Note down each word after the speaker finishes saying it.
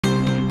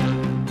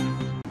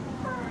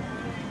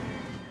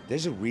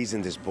There's a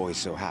reason this boy's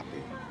so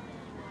happy.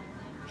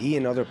 He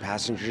and other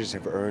passengers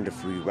have earned a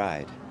free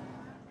ride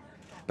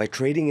by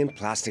trading in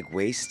plastic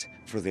waste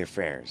for their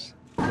fares.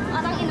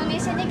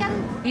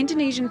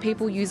 Indonesian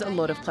people use a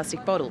lot of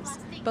plastic bottles,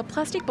 but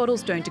plastic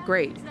bottles don't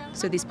degrade,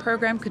 so this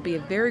program could be a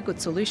very good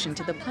solution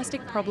to the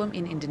plastic problem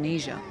in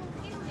Indonesia.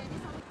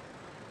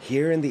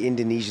 Here in the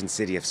Indonesian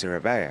city of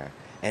Surabaya,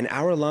 an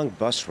hour-long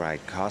bus ride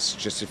costs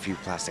just a few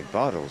plastic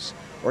bottles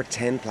or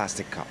 10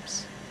 plastic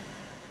cups.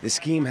 The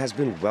scheme has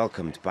been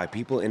welcomed by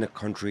people in a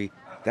country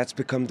that's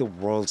become the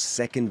world's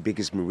second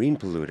biggest marine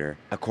polluter,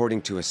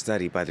 according to a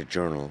study by the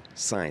journal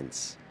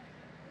Science.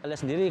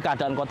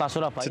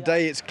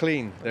 Today it's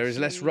clean. There is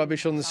less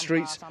rubbish on the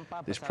streets.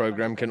 This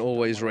program can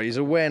always raise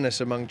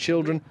awareness among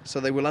children so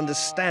they will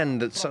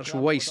understand that such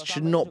waste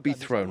should not be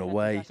thrown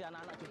away.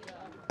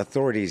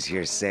 Authorities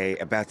here say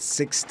about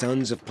 6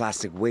 tons of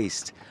plastic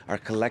waste are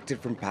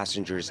collected from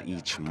passengers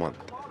each month.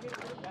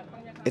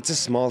 It's a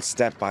small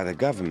step by the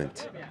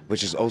government,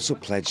 which has also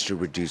pledged to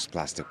reduce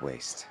plastic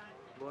waste.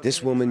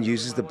 This woman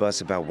uses the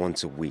bus about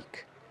once a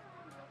week.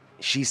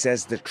 She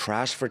says the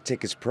Trash for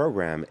Tickets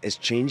program is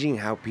changing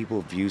how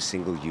people view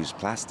single-use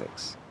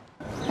plastics.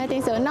 I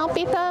think so. Now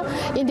people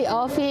in the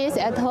office,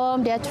 at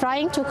home, they're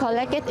trying to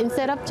collect it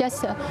instead of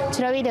just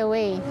throw it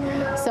away.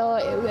 So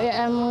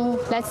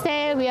let's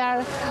say we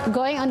are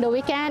going on the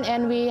weekend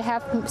and we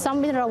have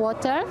some mineral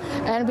water,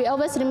 and we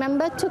always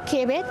remember to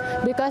keep it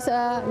because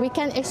we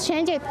can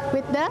exchange it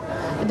with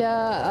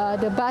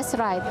the bus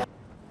ride.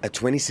 A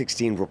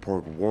 2016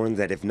 report warned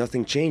that if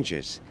nothing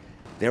changes,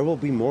 there will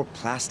be more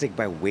plastic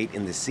by weight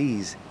in the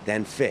seas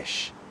than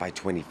fish by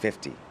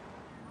 2050.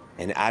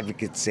 And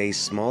advocates say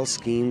small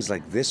schemes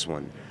like this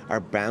one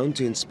are bound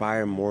to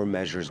inspire more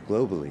measures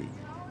globally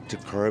to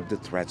curb the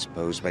threats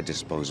posed by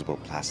disposable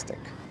plastic.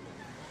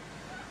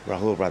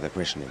 Rahul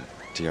Radhakrishnan,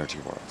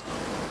 TRT World.